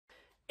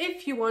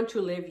If you want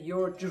to live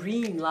your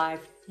dream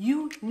life,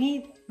 you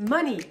need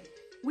money.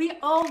 We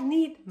all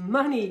need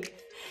money.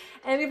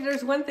 And if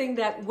there's one thing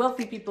that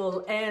wealthy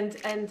people and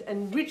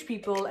rich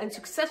people and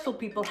successful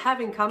people have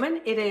in common,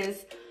 it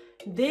is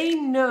they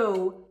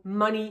know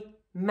money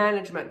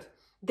management.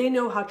 They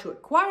know how to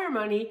acquire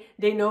money.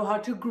 They know how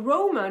to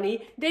grow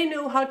money. They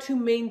know how to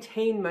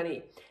maintain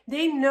money.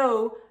 They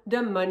know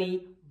the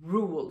money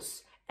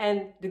rules.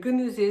 And the good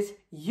news is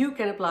you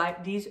can apply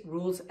these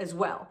rules as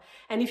well.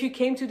 And if you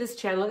came to this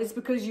channel, it's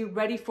because you're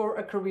ready for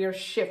a career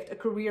shift, a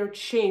career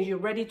change. You're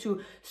ready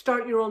to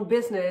start your own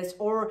business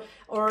or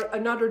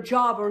another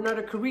job or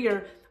another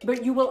career,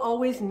 but you will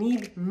always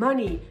need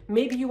money.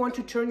 Maybe you want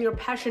to turn your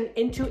passion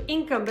into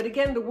income. But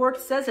again, the word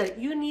says it.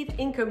 You need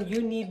income,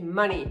 you need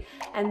money.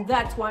 And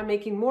that's why I'm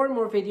making more and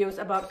more videos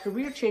about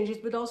career changes,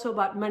 but also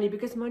about money,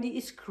 because money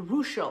is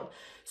crucial.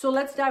 So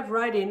let's dive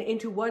right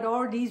into what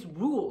are these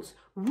rules.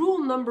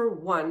 Rule number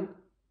 1,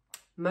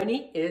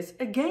 money is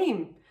a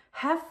game.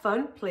 Have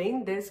fun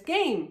playing this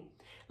game.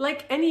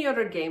 Like any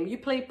other game, you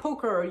play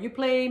poker, you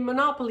play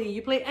Monopoly,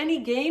 you play any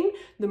game,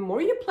 the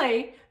more you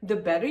play, the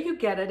better you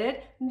get at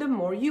it, the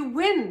more you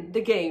win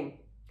the game.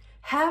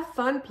 Have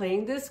fun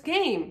playing this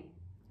game.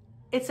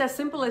 It's as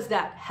simple as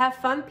that. Have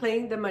fun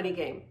playing the money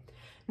game.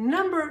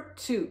 Number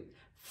 2,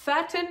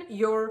 fatten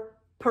your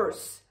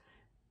purse.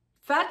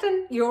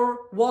 Fatten your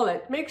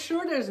wallet. Make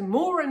sure there's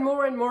more and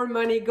more and more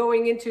money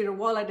going into your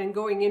wallet and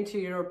going into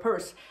your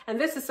purse. And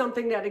this is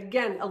something that,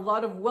 again, a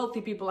lot of wealthy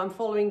people, I'm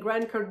following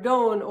Grant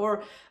Cardone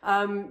or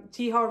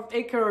T. Harv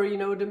Eker, you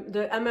know,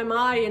 the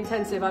MMI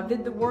intensive. I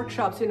did the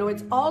workshops, you know,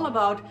 it's all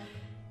about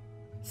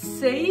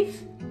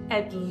save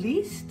at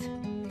least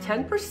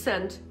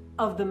 10%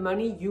 of the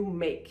money you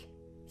make.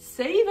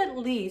 Save at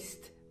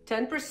least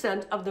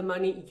 10% of the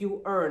money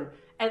you earn.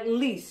 At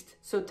least,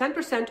 so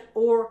 10%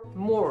 or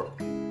more.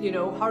 You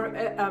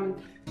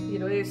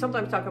know, they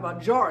sometimes talk about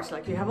jars,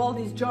 like you have all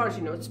these jars,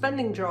 you know,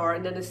 spending jar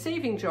and then a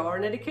saving jar,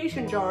 an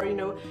education jar, you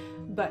know,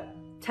 but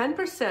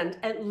 10%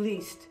 at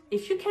least.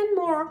 If you can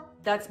more,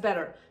 that's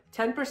better.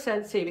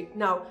 10% saving.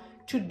 Now,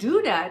 to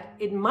do that,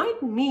 it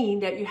might mean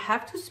that you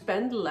have to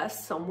spend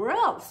less somewhere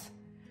else.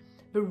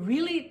 But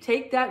really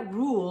take that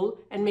rule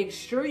and make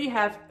sure you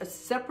have a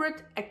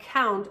separate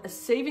account, a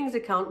savings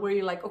account, where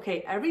you're like,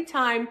 okay, every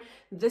time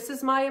this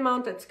is my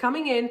amount that's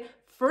coming in,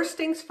 first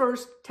things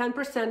first,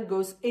 10%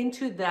 goes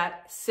into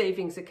that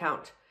savings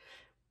account.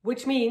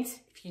 Which means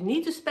if you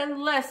need to spend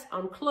less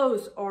on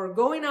clothes or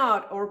going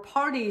out or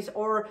parties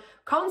or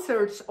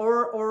concerts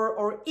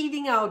or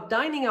eating out,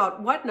 dining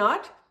out,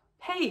 whatnot,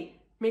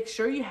 hey, make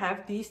sure you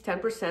have these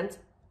 10%,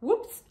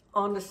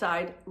 on the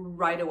side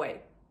right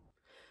away.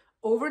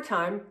 Over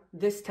time,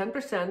 this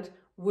 10%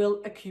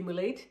 will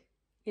accumulate,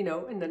 you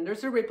know, and then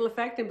there's a ripple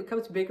effect and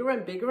becomes bigger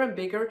and bigger and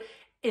bigger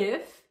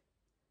if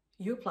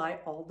you apply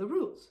all the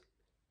rules.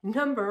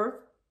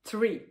 Number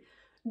 3,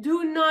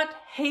 do not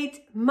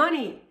hate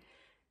money.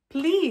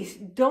 Please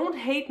don't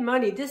hate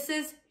money. This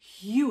is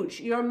huge.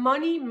 Your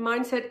money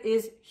mindset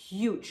is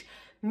huge.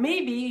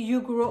 Maybe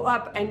you grew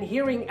up and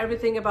hearing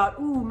everything about,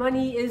 ooh,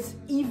 money is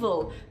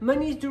evil.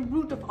 Money is the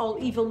root of all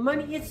evil.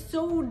 Money is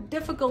so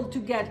difficult to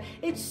get.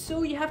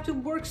 You have to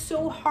work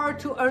so hard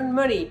to earn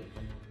money.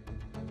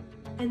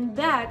 And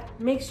that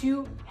makes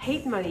you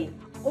hate money,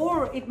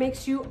 or it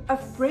makes you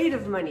afraid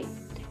of money.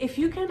 If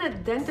you can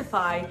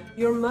identify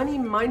your money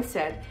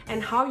mindset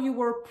and how you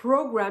were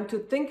programmed to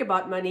think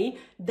about money,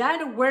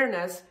 that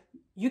awareness,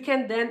 you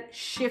can then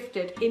shift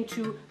it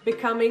into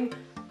becoming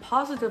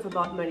positive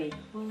about money,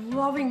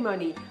 loving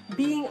money,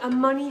 being a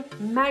money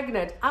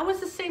magnet. I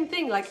was the same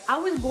thing. Like, I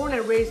was born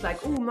and raised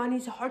like, oh,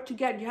 money's hard to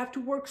get. You have to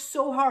work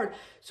so hard.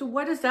 So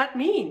what does that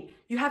mean?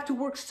 You have to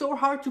work so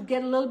hard to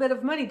get a little bit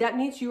of money. That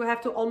means you have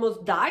to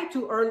almost die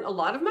to earn a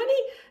lot of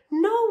money?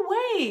 No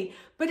way.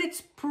 But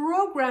it's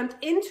programmed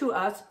into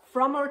us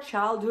from our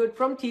childhood,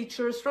 from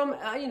teachers, from,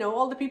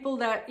 all the people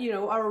that,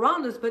 are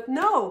around us. But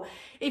no,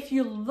 if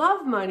you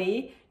love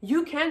money,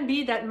 you can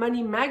be that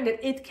money magnet.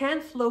 It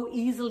can flow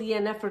easily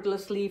and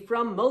effortlessly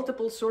from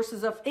multiple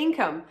sources of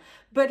income.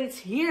 But it's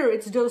here,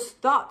 it's those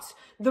thoughts.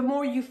 The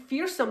more you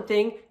fear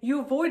something,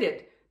 you avoid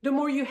it. The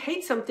more you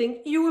hate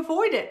something, you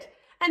avoid it.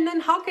 And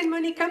then how can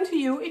money come to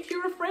you if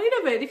you're afraid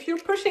of it, if you're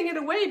pushing it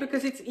away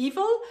because it's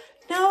evil?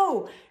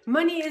 No,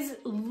 money is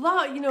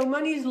love,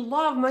 money is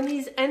love, money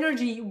is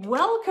energy.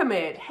 Welcome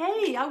it.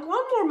 Hey, I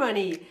want more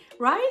money,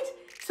 right?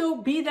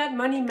 So be that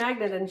money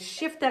magnet and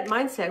shift that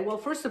mindset. Well,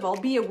 first of all,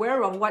 be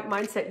aware of what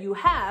mindset you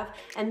have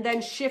and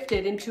then shift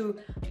it into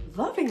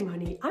loving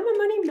money. I'm a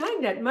money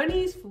magnet.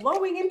 Money is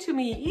flowing into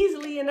me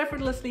easily and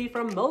effortlessly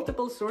from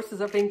multiple sources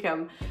of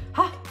income.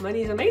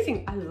 Money is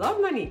amazing. I love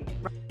money.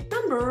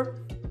 Number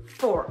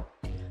 4,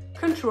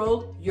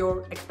 control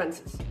your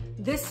expenses.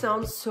 This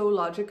sounds so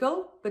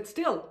logical, but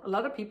still, a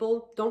lot of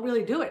people don't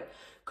really do it.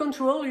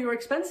 Control your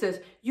expenses.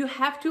 You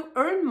have to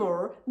earn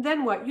more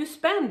than what you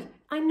spend.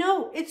 I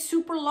know, it's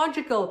super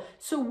logical.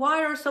 So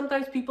why are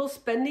sometimes people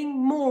spending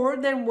more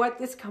than what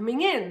is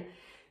coming in?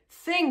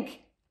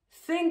 Think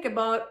Think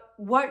about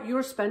what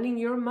you're spending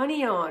your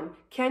money on.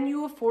 Can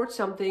you afford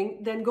something?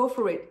 Then go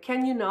for it.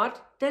 Can you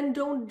not? Then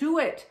don't do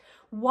it.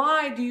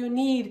 Why do you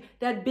need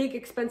that big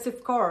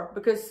expensive car?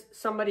 Because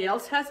somebody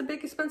else has a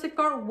big expensive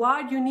car?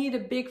 Why do you need a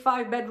big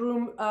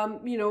 5-bedroom,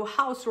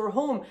 house or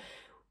home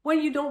when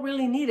you don't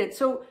really need it?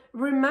 So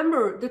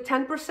remember the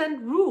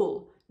 10%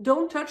 rule.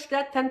 Don't touch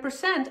that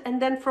 10%,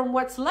 and then from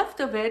what's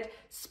left of it,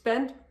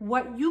 spend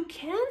what you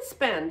can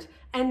spend.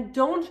 And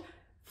don't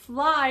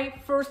fly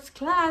first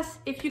class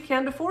if you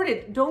can't afford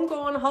it. Don't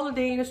go on a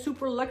holiday in a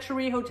super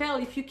luxury hotel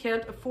if you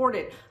can't afford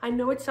it. I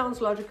know it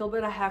sounds logical,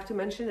 but I have to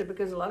mention it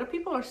because a lot of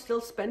people are still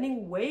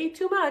spending way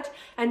too much.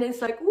 And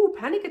it's like, ooh,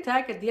 panic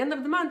attack at the end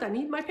of the month. I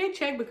need my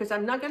paycheck because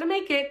I'm not going to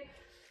make it.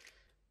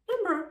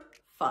 Number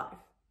 5,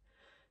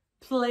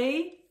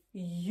 play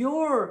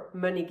your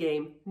money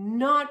game,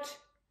 not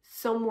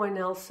someone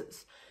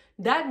else's.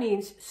 That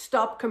means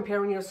stop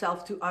comparing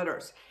yourself to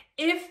others.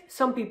 If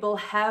some people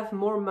have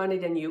more money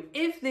than you,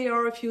 if they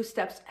are a few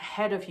steps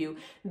ahead of you,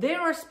 they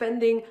are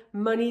spending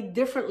money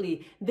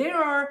differently. They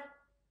are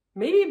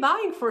maybe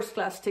buying first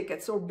class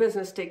tickets or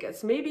business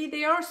tickets. Maybe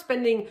they are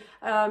spending,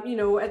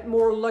 at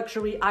more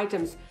luxury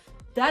items.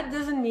 That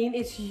doesn't mean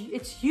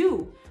it's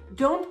you.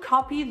 Don't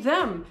copy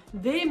them.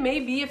 They may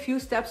be a few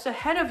steps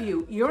ahead of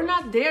you. You're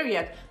not there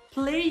yet.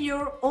 Play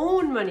your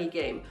own money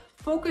game.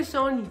 Focus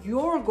on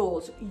your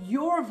goals,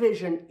 your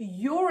vision,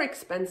 your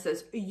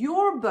expenses,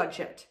 your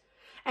budget,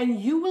 and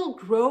you will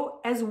grow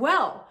as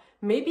well.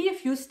 Maybe a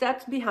few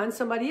steps behind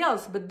somebody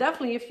else, but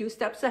definitely a few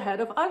steps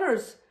ahead of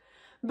others.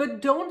 But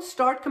don't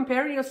start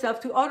comparing yourself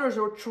to others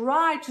or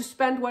try to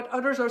spend what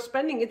others are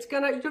spending.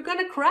 You're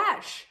gonna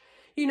crash.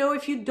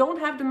 If you don't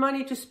have the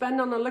money to spend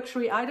on a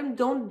luxury item,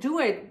 don't do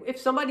it. If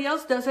somebody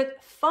else does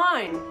it,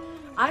 fine.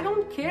 I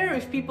don't care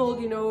if people,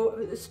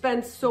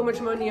 spend so much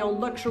money on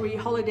luxury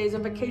holidays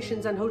and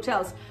vacations and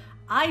hotels.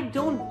 I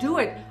don't do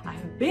it.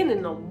 I've been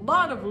in a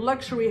lot of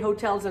luxury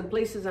hotels and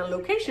places and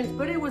locations,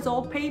 but it was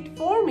all paid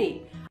for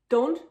me.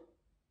 Don't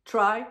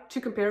try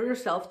to compare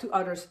yourself to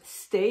others.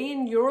 Stay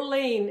in your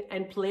lane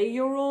and play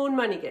your own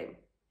money game.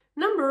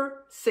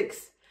 Number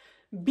 6,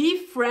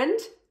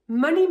 befriend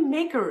money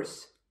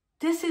makers.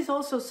 This is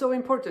also so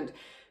important.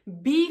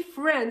 Be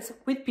friends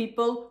with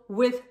people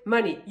with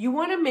money. You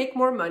want to make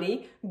more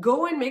money,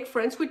 go and make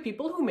friends with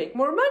people who make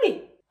more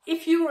money.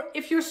 If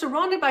you're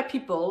surrounded by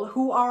people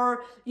who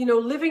are,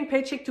 living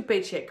paycheck to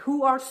paycheck,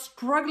 who are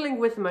struggling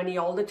with money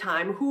all the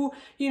time, who,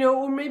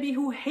 or maybe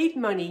who hate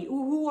money,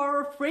 who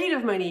are afraid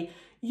of money,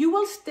 you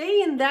will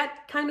stay in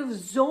that kind of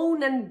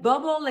zone and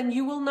bubble, and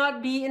you will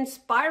not be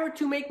inspired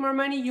to make more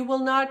money. You will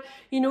not,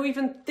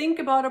 even think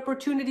about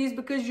opportunities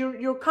because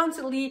you're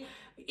constantly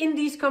in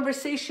these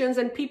conversations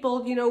and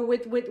people,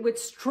 with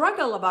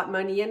struggle about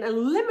money and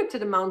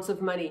unlimited amounts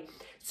of money.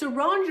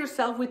 Surround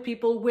yourself with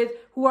people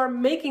who are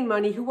making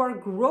money, who are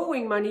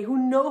growing money,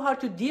 who know how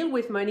to deal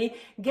with money.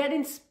 Get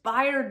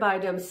inspired by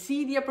them.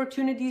 See the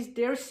opportunities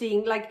they're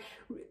seeing.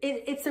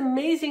 It's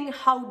amazing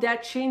how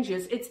that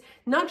changes. It's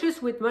not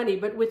just with money,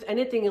 but with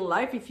anything in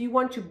life. If you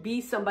want to be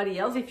somebody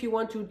else, if you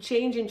want to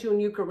change into a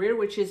new career,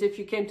 which is, if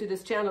you came to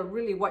this channel,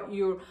 really what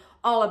you're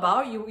all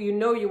about,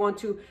 you want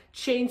to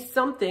change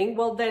something,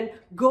 well then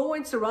go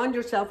and surround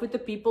yourself with the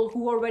people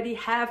who already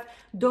have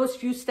those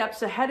few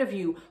steps ahead of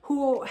you,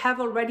 who have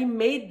already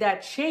made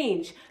that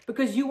change,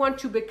 because you want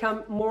to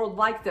become more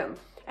like them.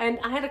 And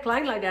I had a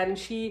client like that, and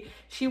she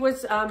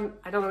was, I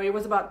don't know, it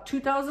was about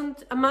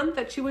 2,000 a month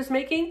that she was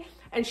making.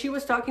 And she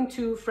was talking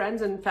to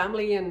friends and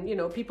family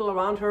and, people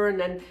around her. And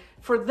then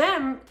for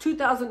them,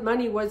 2,000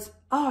 money was,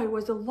 it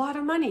was a lot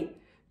of money.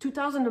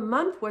 2,000 a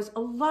month was a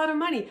lot of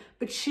money,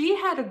 but she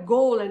had a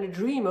goal and a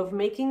dream of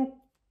making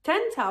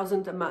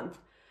 10,000 a month.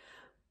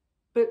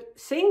 But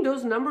saying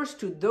those numbers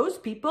to those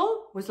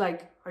people was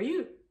like,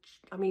 crazy?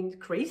 Are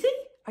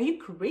you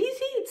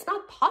crazy? It's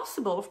not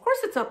possible. Of course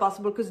it's not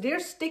possible, because they're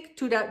stick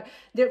to that.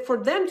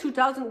 For them,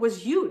 2,000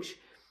 was huge.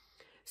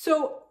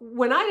 So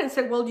when I then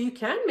said, well, you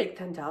can make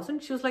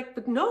 10,000, she was like,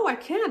 but no, I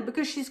can't,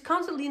 because she's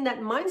constantly in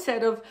that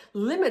mindset of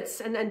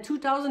limits, and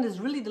 2,000 is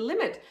really the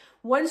limit.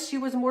 Once she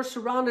was more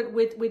surrounded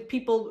with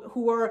people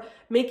who are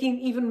making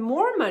even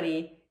more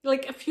money,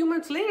 like a few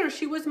months later,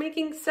 she was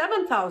making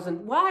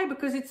 7,000. Why?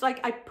 Because it's like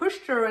I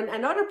pushed her,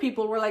 and other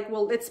people were like,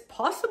 well, it's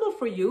possible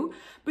for you,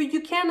 but you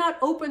cannot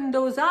open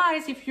those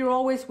eyes if you're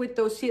always with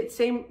those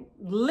same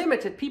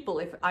limited people,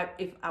 if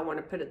I want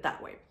to put it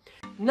that way.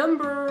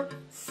 Number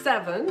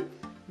 7,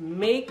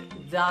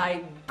 make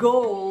thy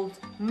gold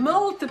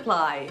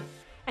multiply.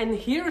 And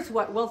here's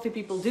what wealthy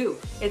people do.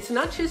 It's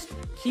not just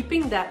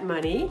keeping that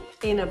money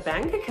in a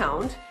bank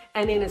account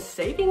and in a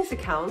savings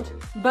account,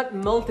 but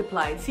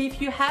multiplied. See,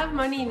 if you have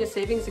money in a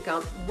savings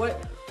account,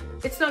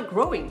 it's not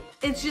growing.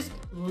 It's just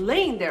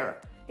laying there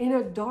in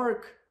a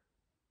dark,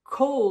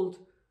 cold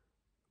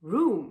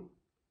room.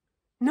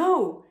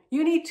 No,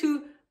 you need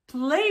to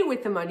play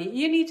with the money.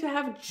 You need to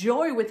have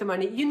joy with the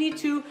money. You need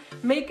to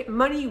make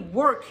money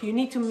work. You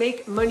need to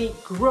make money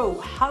grow.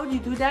 How do you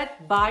do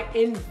that? By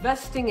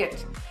investing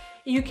it.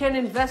 You can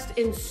invest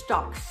in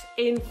stocks,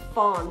 in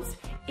funds,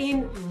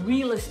 in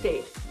real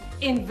estate.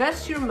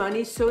 invest your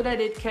money so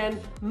that it can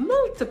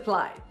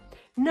multiply.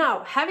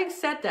 Now, having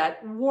said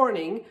that,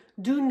 warning,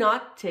 do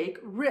not take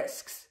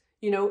risks.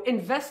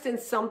 Invest in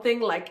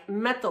something like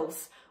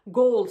metals,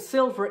 gold,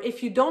 silver.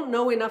 If you don't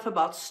know enough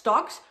about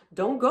stocks,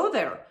 don't go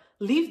there.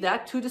 Leave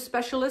that to the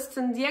specialists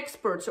and the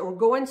experts, or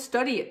go and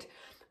study it.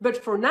 But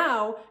for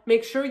now,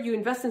 make sure you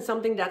invest in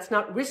something that's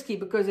not risky,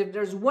 because if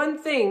there's one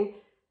thing,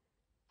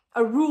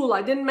 a rule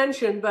I didn't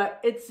mention, but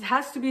it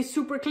has to be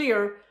super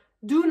clear,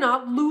 do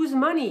not lose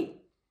money.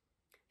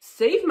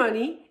 Save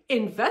money,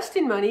 invest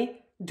in money,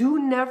 do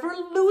never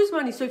lose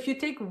money. So if you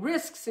take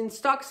risks in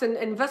stocks and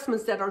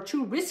investments that are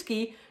too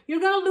risky, you're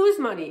going to lose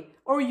money,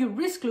 or you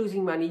risk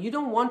losing money. You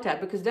don't want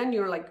that, because then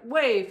you're like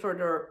way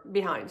further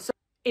behind. So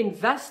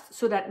invest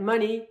so that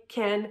money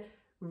can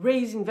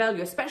raise in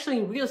value, especially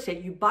in real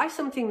estate. You buy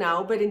something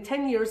now, but in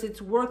 10 years,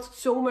 it's worth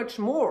so much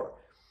more.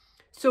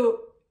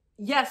 So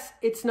yes,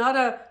 it's not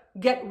a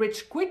get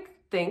rich quick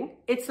thing.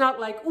 It's not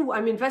like, oh,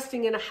 I'm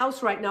investing in a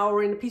house right now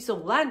or in a piece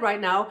of land right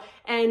now,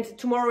 and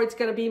tomorrow it's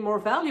going to be more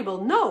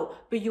valuable. No,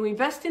 but you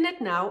invest in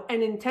it now,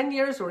 and in 10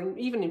 years or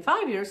even in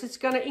 5 years, it's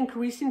going to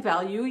increase in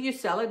value. You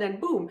sell it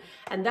and boom.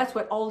 And that's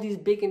what all these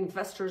big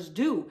investors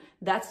do.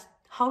 That's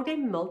how they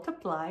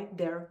multiply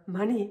their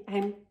money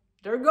and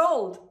their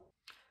gold.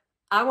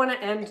 I want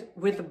to end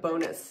with a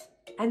bonus.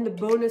 And the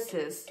bonus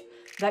is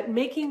that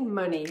making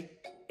money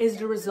is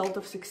the result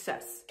of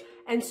success.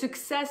 And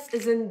success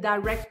is in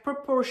direct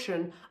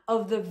proportion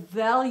of the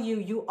value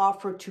you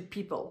offer to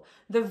people.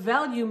 The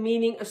value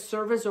meaning a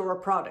service or a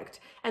product.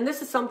 And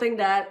this is something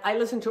that I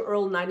listen to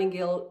Earl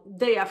Nightingale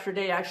day after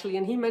day, actually,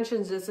 and he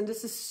mentions this, and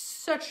this is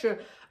such a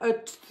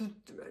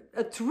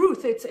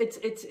truth.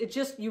 It's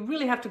just, you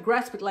really have to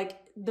grasp it. Like,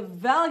 the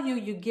value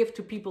you give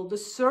to people, the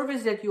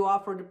service that you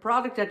offer, the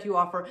product that you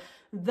offer,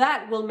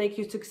 that will make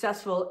you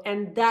successful,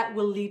 and that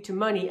will lead to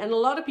money. And a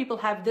lot of people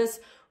have this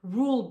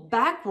rule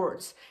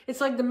backwards. It's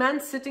like the man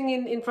sitting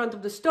in front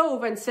of the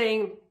stove and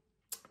saying,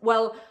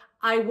 well,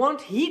 I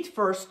want heat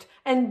first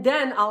and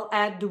then I'll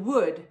add the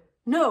wood.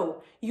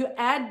 No, you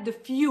add the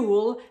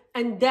fuel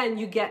and then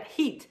you get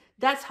heat.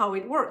 That's how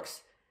it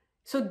works.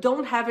 So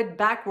don't have it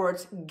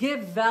backwards.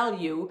 Give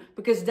value,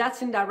 because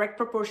that's in direct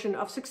proportion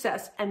of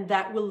success, and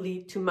that will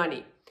lead to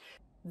money.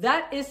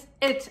 That is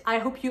it. I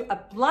hope you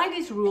apply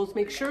these rules.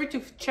 Make sure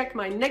to check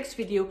my next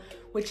video,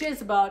 which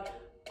is about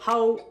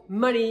how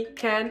money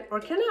can or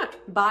cannot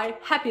buy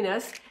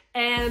happiness.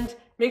 And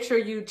make sure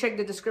you check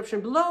the description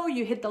below,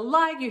 you hit the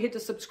like, you hit the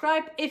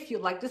subscribe if you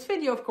like this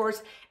video, of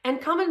course, and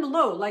comment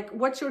below, like,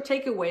 what's your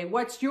takeaway?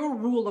 What's your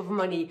rule of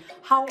money?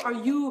 How are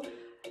you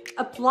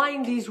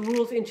applying these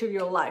rules into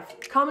your life?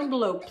 Comment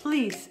below,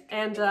 please.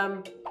 And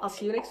I'll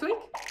see you next week.